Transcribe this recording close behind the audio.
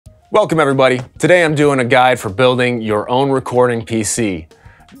Welcome everybody. Today I'm doing a guide for building your own recording PC.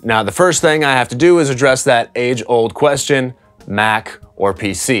 Now the first thing I have to do is address that age-old question, Mac or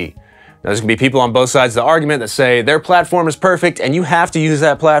PC. Now there's gonna be people on both sides of the argument that say their platform is perfect and you have to use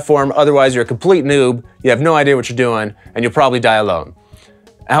that platform, otherwise you're a complete noob, you have no idea what you're doing, and you'll probably die alone.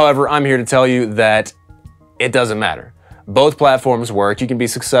 However, I'm here to tell you that it doesn't matter. Both platforms work, you can be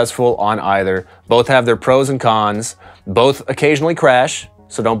successful on either. Both have their pros and cons, both occasionally crash,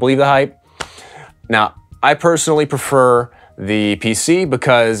 so don't believe the hype. Now, I personally prefer the PC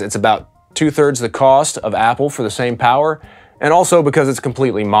because it's about 2/3 the cost of Apple for the same power, and also because it's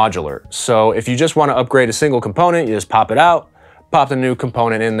completely modular. So if you just want to upgrade a single component, you just pop it out, pop the new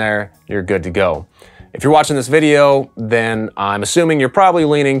component in there, you're good to go. If you're watching this video, then I'm assuming you're probably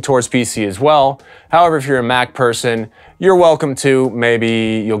leaning towards PC as well. However, if you're a Mac person, you're welcome to.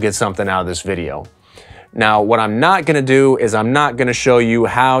 Maybe you'll get something out of this video. Now, what I'm not gonna do is I'm not gonna show you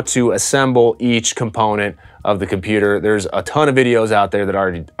how to assemble each component of the computer. There's a ton of videos out there that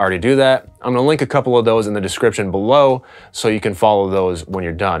already do that. I'm gonna link a couple of those in the description below so you can follow those when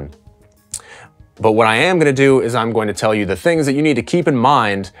you're done. But what I am gonna do is I'm going to tell you the things that you need to keep in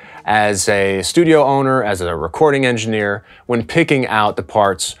mind as a studio owner, as a recording engineer, when picking out the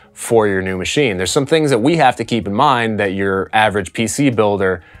parts for your new machine. There's some things that we have to keep in mind that your average PC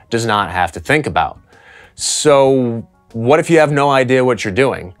builder does not have to think about. So what if you have no idea what you're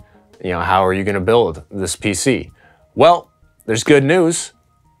doing? You know, how are you gonna build this PC? Well, there's good news.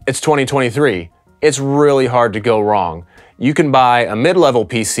 It's 2023. It's really hard to go wrong. You can buy a mid-level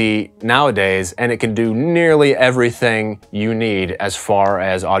PC nowadays and it can do nearly everything you need as far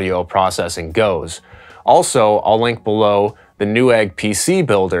as audio processing goes. Also, I'll link below the Newegg PC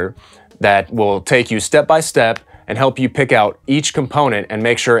Builder that will take you step by step and help you pick out each component and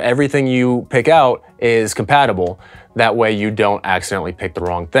make sure everything you pick out is compatible. That way you don't accidentally pick the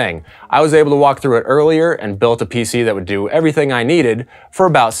wrong thing. I was able to walk through it earlier and built a PC that would do everything I needed for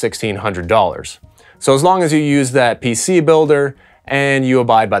about $1,600. So as long as you use that PC builder and you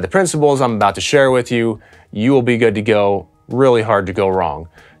abide by the principles I'm about to share with you, you will be good to go. Really hard to go wrong.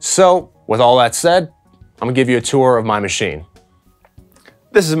 So with all that said, I'm gonna give you a tour of my machine.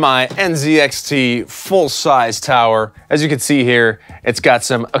 This is my NZXT full-size tower. As you can see here, it's got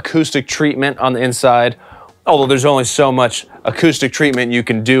some acoustic treatment on the inside, although there's only so much acoustic treatment you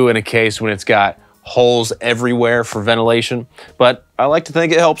can do in a case when it's got holes everywhere for ventilation, but I like to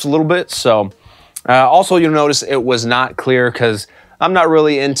think it helps a little bit. So also you'll notice it was not clear because I'm not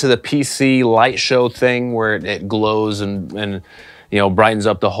really into the PC light show thing where it glows and you know, brightens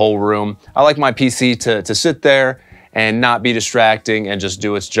up the whole room. I like my PC to sit there and not be distracting and just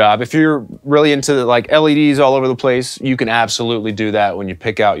do its job. If you're really into like LEDs all over the place, you can absolutely do that when you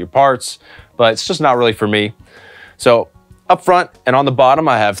pick out your parts, but it's just not really for me. So up front and on the bottom,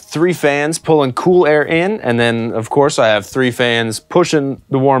 I have 3 fans pulling cool air in, and then of course I have 3 fans pushing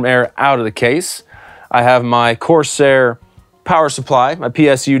the warm air out of the case. I have my Corsair power supply, my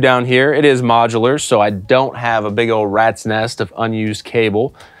PSU down here. It is modular, so I don't have a big old rat's nest of unused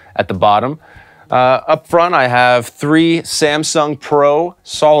cable at the bottom. Up front, I have 3 Samsung Pro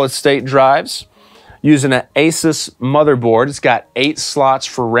solid-state drives using an ASUS motherboard. It's got 8 slots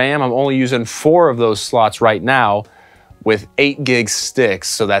for RAM. I'm only using 4 of those slots right now with 8 gig sticks,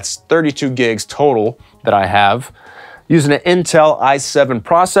 so that's 32 gigs total that I have. Using an Intel i7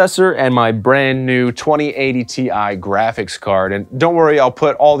 processor and my brand new 2080 Ti graphics card. And don't worry, I'll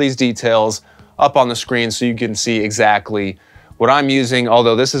put all these details up on the screen so you can see exactly what I'm using,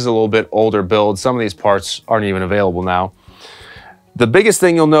 although this is a little bit older build. Some of these parts aren't even available now. The biggest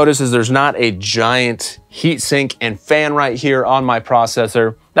thing you'll notice is there's not a giant heatsink and fan right here on my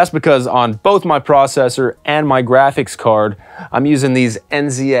processor. That's because on both my processor and my graphics card, I'm using these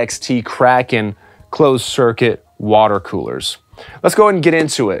NZXT Kraken closed circuit water coolers. Let's go ahead and get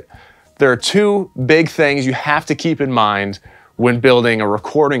into it. There are 2 big things you have to keep in mind when building a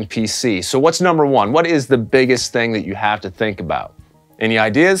recording PC. So what's number 1? What is the biggest thing that you have to think about? Any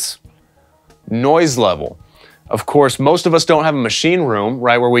ideas? Noise level. Of course, most of us don't have a machine room,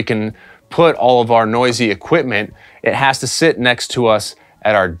 right, where we can put all of our noisy equipment. It has to sit next to us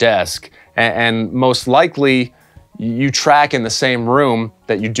at our desk. And most likely, you track in the same room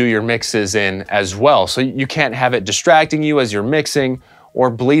that you do your mixes in as well. So you can't have it distracting you as you're mixing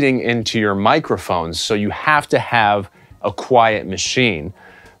or bleeding into your microphones. So you have to have a quiet machine.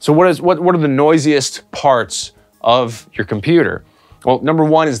 So what are the noisiest parts of your computer? Well, number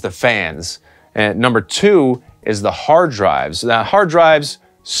 1 is the fans. And number 2 is the hard drives. Now, hard drives,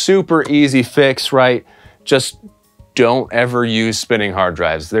 super easy fix, right? Just don't ever use spinning hard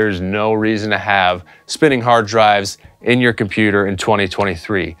drives. There's no reason to have spinning hard drives in your computer in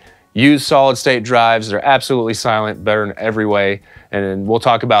 2023. use solid state drives. They're absolutely silent, better in every way. And we'll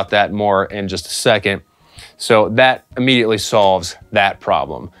talk about that more in just a second. So that immediately solves that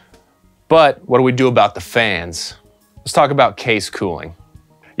problem. But what do we do about the fans? Let's talk about case cooling.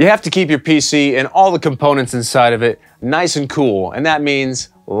 You have to keep your PC and all the components inside of it nice and cool, and that means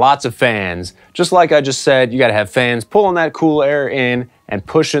lots of fans. Just like I just said, you gotta have fans pulling that cool air in and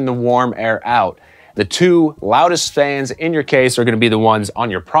pushing the warm air out. The two loudest fans in your case are gonna be the ones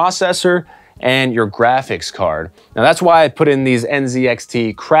on your processor and your graphics card. Now that's why I put in these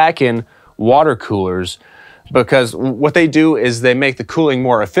NZXT Kraken water coolers, because what they do is they make the cooling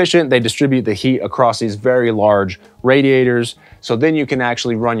more efficient. They distribute the heat across these very large radiators, so then you can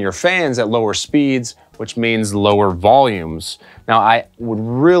actually run your fans at lower speeds, which means lower volumes. Now, I would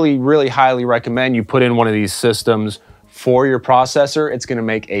really highly recommend you put in one of these systems for your processor. It's gonna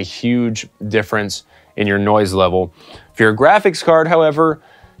make a huge difference in your noise level. For your graphics card, however,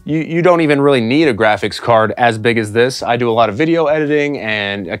 you don't even really need a graphics card as big as this. I do a lot of video editing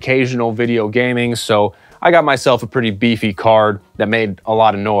and occasional video gaming, so I got myself a pretty beefy card that made a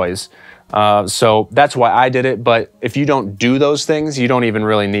lot of noise. So that's why I did it, but if you don't do those things, you don't even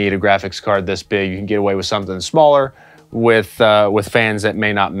really need a graphics card this big. You can get away with something smaller with fans that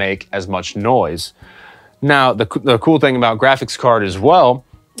may not make as much noise. Now, the cool thing about graphics card as well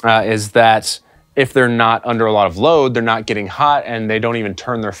is that if they're not under a lot of load, they're not getting hot, and they don't even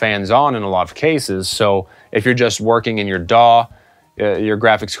turn their fans on in a lot of cases. So if you're just working in your DAW, your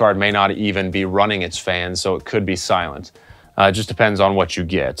graphics card may not even be running its fans, so it could be silent. It just depends on what you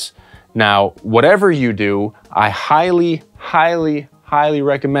get. Now, whatever you do, I highly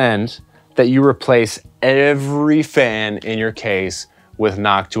recommend that you replace every fan in your case with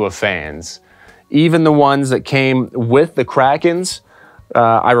NOCTUA fans. Even the ones that came with the Krakens,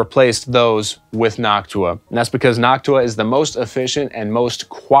 I replaced those with NOCTUA. And that's because NOCTUA is the most efficient and most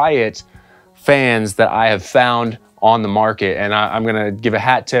quiet fans that I have found on the market. And I'm gonna give a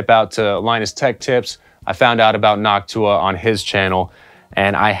hat tip out to Linus Tech Tips. I found out about NOCTUA on his channel,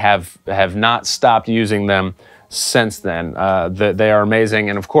 and I have not stopped using them since then. They are amazing,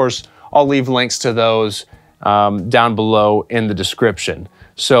 and of course, I'll leave links to those down below in the description.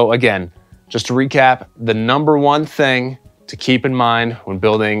 So again, just to recap, the #1 thing to keep in mind when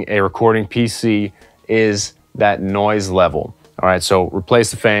building a recording PC is that noise level. All right, so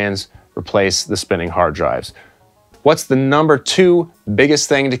replace the fans, replace the spinning hard drives. What's the #2 biggest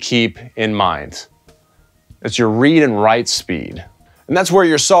thing to keep in mind? It's your read and write speed. And that's where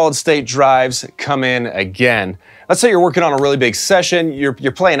your solid state drives come in again. Let's say you're working on a really big session, you're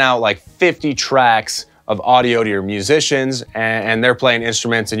playing out like 50 tracks of audio to your musicians, and they're playing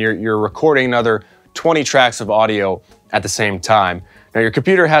instruments, and you're recording another 20 tracks of audio at the same time. Now your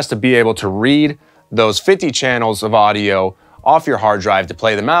computer has to be able to read those 50 channels of audio off your hard drive to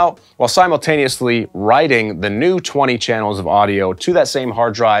play them out, while simultaneously writing the new 20 channels of audio to that same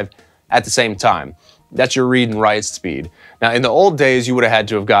hard drive at the same time. That's your read and write speed. Now, in the old days, you would have had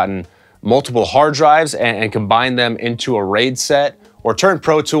to have gotten multiple hard drives and combined them into a RAID set, or turned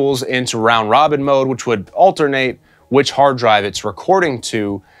Pro Tools into round robin mode, which would alternate which hard drive it's recording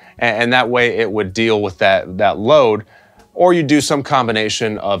to, and that way it would deal with that load. Or you do some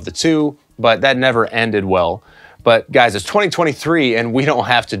combination of the two, but that never ended well. But guys, it's 2023 and we don't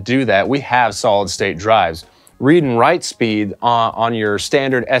have to do that. We have solid state drives. Read and write speed on your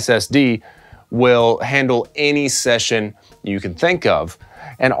standard SSD will handle any session you can think of.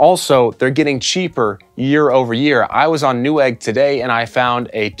 And also, they're getting cheaper year over year. I was on Newegg today and I found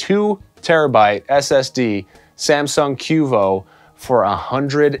a 2 terabyte SSD Samsung QVO for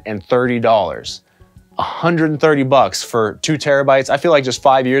 $130. 130 bucks for 2 terabytes. I feel like just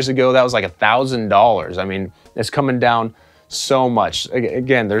 5 years ago, that was like $1,000. I mean, it's coming down so much.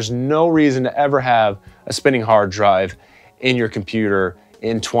 Again, there's no reason to ever have a spinning hard drive in your computer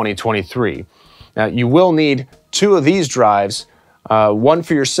in 2023. Now, you will need 2 of these drives, one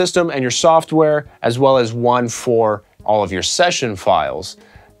for your system and your software, as well as one for all of your session files.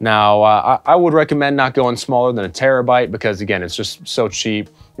 Now, I would recommend not going smaller than 1 terabyte because, again, it's just so cheap.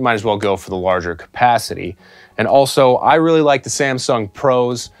 You might as well go for the larger capacity. And also, I really like the Samsung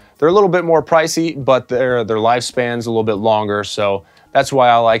Pros. They're a little bit more pricey, but their lifespan's a little bit longer, so that's why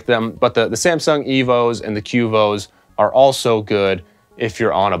I like them. But the Samsung EVOs and the QVOs are also good if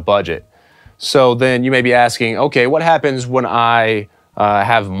you're on a budget. So then you may be asking, okay, what happens when I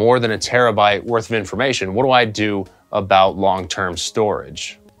have more than 1 terabyte worth of information? What do I do about long-term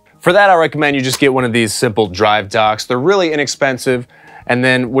storage? For that, I recommend you just get one of these simple drive docks. They're really inexpensive. And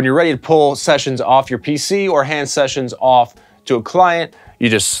then when you're ready to pull sessions off your PC or hand sessions off to a client, you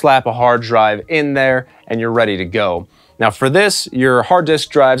just slap a hard drive in there and you're ready to go. Now for this, your hard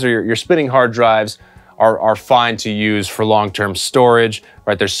disk drives or your spinning hard drives are fine to use for long-term storage,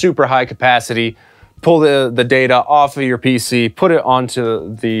 right? They're super high capacity. Pull the data off of your PC, put it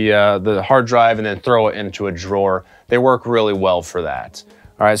onto the hard drive, and then throw it into a drawer. They work really well for that.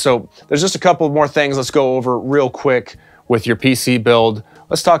 All right, so there's just a couple more things let's go over real quick with your PC build.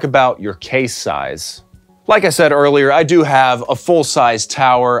 Let's talk about your case size. Like I said earlier, I do have a full-size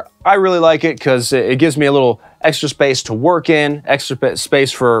tower. I really like it because it gives me a little extra space to work in, extra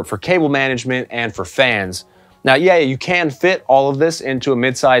space for cable management and for fans. Now, yeah, you can fit all of this into a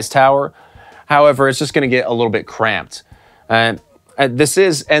mid-sized tower. However, it's just going to get a little bit cramped. This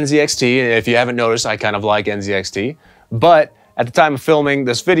is NZXT. If you haven't noticed, I kind of like NZXT. But at the time of filming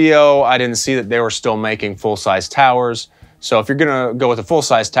this video, I didn't see that they were still making full-size towers. So if you're going to go with a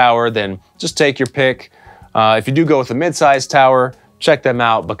full-size tower, then just take your pick. If you do go with a mid-size tower, check them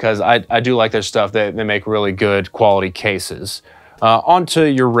out because I do like their stuff. They make really good quality cases. Onto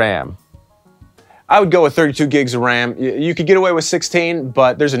your RAM. I would go with 32 gigs of RAM. You could get away with 16,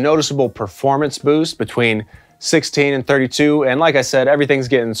 but there's a noticeable performance boost between 16 and 32. And like I said, everything's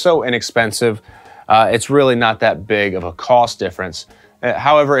getting so inexpensive. It's really not that big of a cost difference.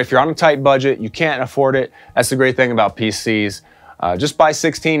 However, if you're on a tight budget, you can't afford it. That's the great thing about PCs. Just buy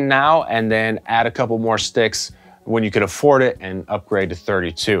 16 now and then add a couple more sticks when you can afford it and upgrade to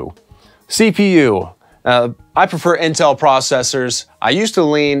 32. CPU. I prefer Intel processors. I used to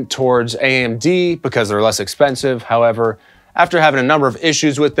lean towards AMD because they're less expensive. However, after having a number of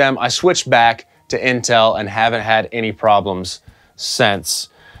issues with them, I switched back to Intel and haven't had any problems since.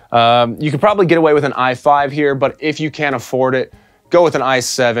 You could probably get away with an i5 here, but if you can't afford it, go with an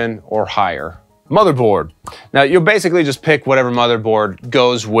i7 or higher. Motherboard. Now, you'll basically just pick whatever motherboard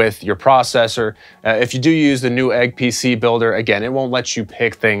goes with your processor. If you do use the Newegg PC Builder, again, it won't let you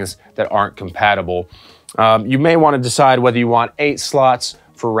pick things that aren't compatible. You may want to decide whether you want 8 slots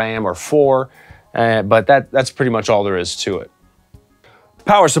for RAM or 4, but that's pretty much all there is to it.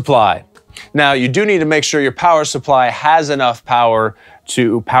 Power supply. Now, you do need to make sure your power supply has enough power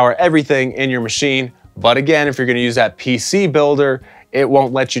to power everything in your machine. But again, if you're going to use that PC Builder, it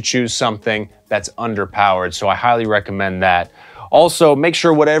won't let you choose something that's underpowered. So I highly recommend that. Also, make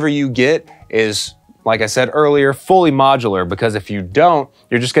sure whatever you get is, like I said earlier, fully modular, because if you don't,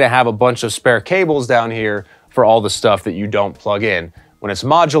 you're just going to have a bunch of spare cables down here for all the stuff that you don't plug in. When it's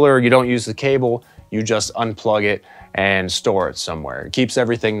modular, you don't use the cable, you just unplug it and store it somewhere. It keeps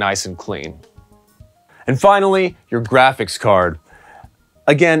everything nice and clean. And finally, your graphics card.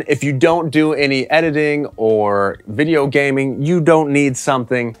 Again, if you don't do any editing or video gaming, you don't need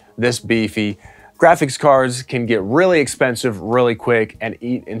something this beefy. Graphics cards can get really expensive really quick and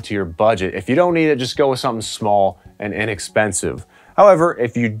eat into your budget. If you don't need it, just go with something small and inexpensive. However,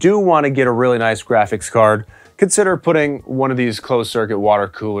 if you do want to get a really nice graphics card, consider putting one of these closed circuit water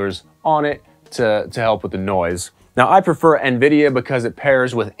coolers on it to help with the noise. Now, I prefer Nvidia because it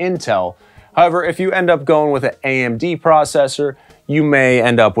pairs with Intel. However, if you end up going with an AMD processor, you may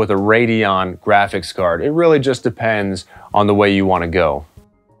end up with a Radeon graphics card. It really just depends on the way you want to go.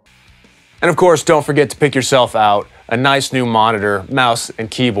 And of course, don't forget to pick yourself out a nice new monitor, mouse, and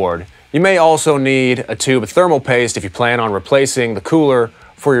keyboard. You may also need a tube of thermal paste if you plan on replacing the cooler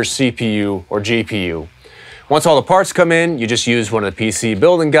for your CPU or GPU. Once all the parts come in, you just use one of the PC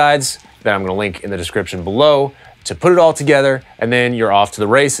building guides that I'm going to link in the description below to put it all together, and then you're off to the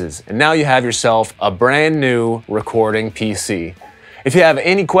races. And now you have yourself a brand new recording PC. If you have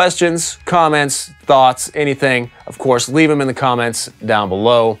any questions, comments, thoughts, anything, of course, leave them in the comments down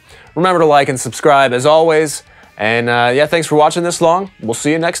below. Remember to like and subscribe as always. And yeah, thanks for watching this long. We'll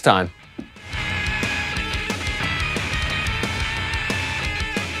see you next time.